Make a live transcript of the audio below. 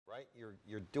right?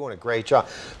 You're doing a great job.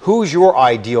 Who's your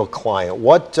ideal client?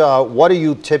 What do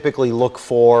you typically look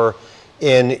for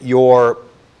in your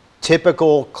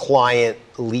typical client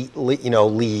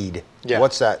lead? Yeah.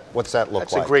 What's that look like?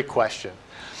 That's a great question.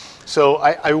 So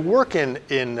I work in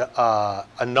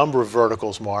a number of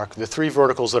verticals, Mark. The three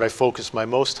verticals that I focus my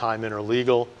most time in are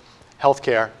legal,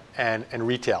 healthcare, and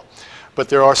retail. But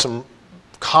there are some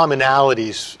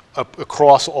commonalities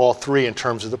across all three in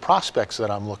terms of the prospects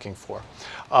that I'm looking for.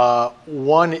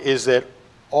 One is that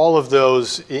all of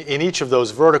those, in each of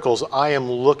those verticals, I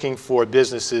am looking for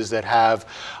businesses that have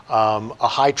a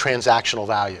high transactional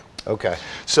value. Okay.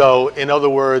 So in other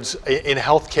words, in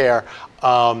healthcare,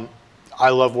 I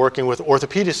love working with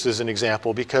orthopedists as an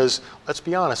example because, let's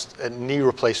be honest, a knee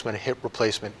replacement, a hip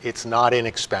replacement, it's not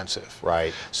inexpensive.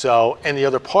 Right. So, and the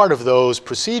other part of those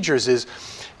procedures is,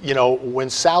 you know, when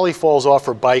Sally falls off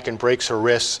her bike and breaks her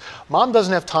wrists, Mom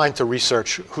doesn't have time to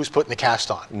research who's putting the cast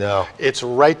on. No. It's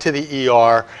right to the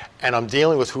ER, and I'm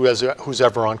dealing with who's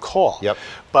ever on call. Yep.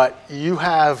 But you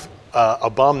have a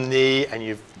bum knee and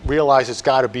you realize it's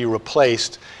got to be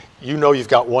replaced, you know you've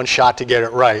got one shot to get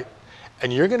it right.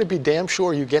 And you're going to be damn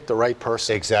sure you get the right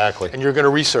person. Exactly. And you're going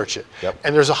to research it. Yep.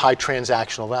 And there's a high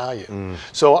transactional value.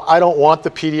 So I don't want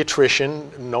the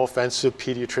pediatrician, no offense to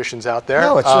pediatricians out there.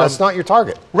 No, that's not your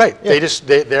target. Right. Yeah.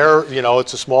 They're, you know,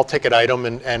 it's a small ticket item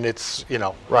and it's, you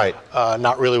know, right.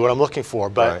 Not really what I'm looking for.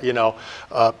 But, right. you know,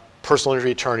 personal injury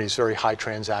attorneys, very high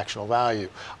transactional value.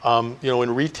 You know,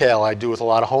 in retail, I do with a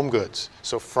lot of home goods.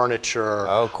 So furniture,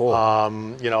 oh, cool.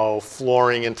 You know,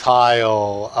 flooring and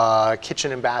tile,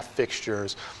 kitchen and bath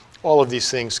fixtures. All of these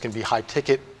things can be high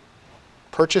ticket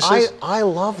purchases. I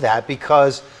love that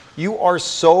because you are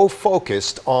so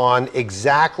focused on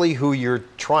exactly who you're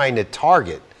trying to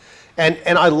target.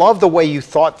 And I love the way you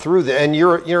thought through that. And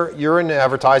you're in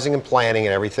advertising and planning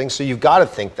and everything, so you've got to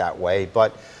think that way.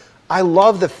 But I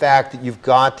love the fact that you've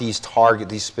got these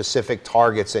specific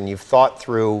targets, and you've thought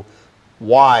through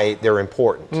why they're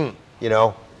important. You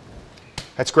know,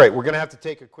 that's great. We're going to have to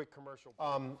take a quick commercial.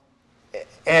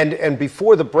 And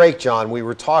before the break, John, we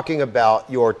were talking about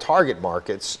your target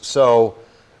markets. So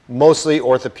mostly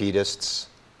orthopedists,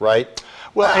 right?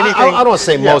 Well, I don't want to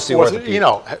say mostly orthopedists. You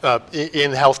know,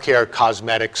 in healthcare,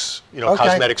 cosmetics, you know, okay.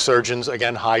 Cosmetic surgeons,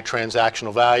 again, high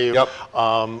transactional value. Yep.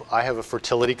 I have a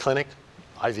fertility clinic.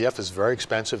 IVF is very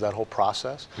expensive, that whole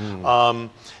process.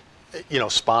 You know,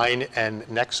 spine and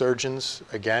neck surgeons,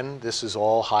 again, this is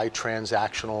all high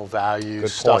transactional value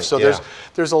stuff. Point, so yeah.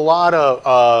 there's a lot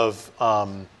of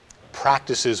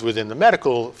practices within the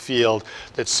medical field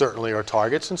that certainly are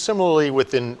targets, and similarly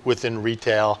within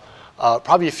retail,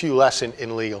 probably a few less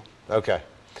in legal. Okay.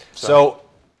 So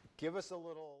give us a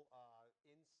little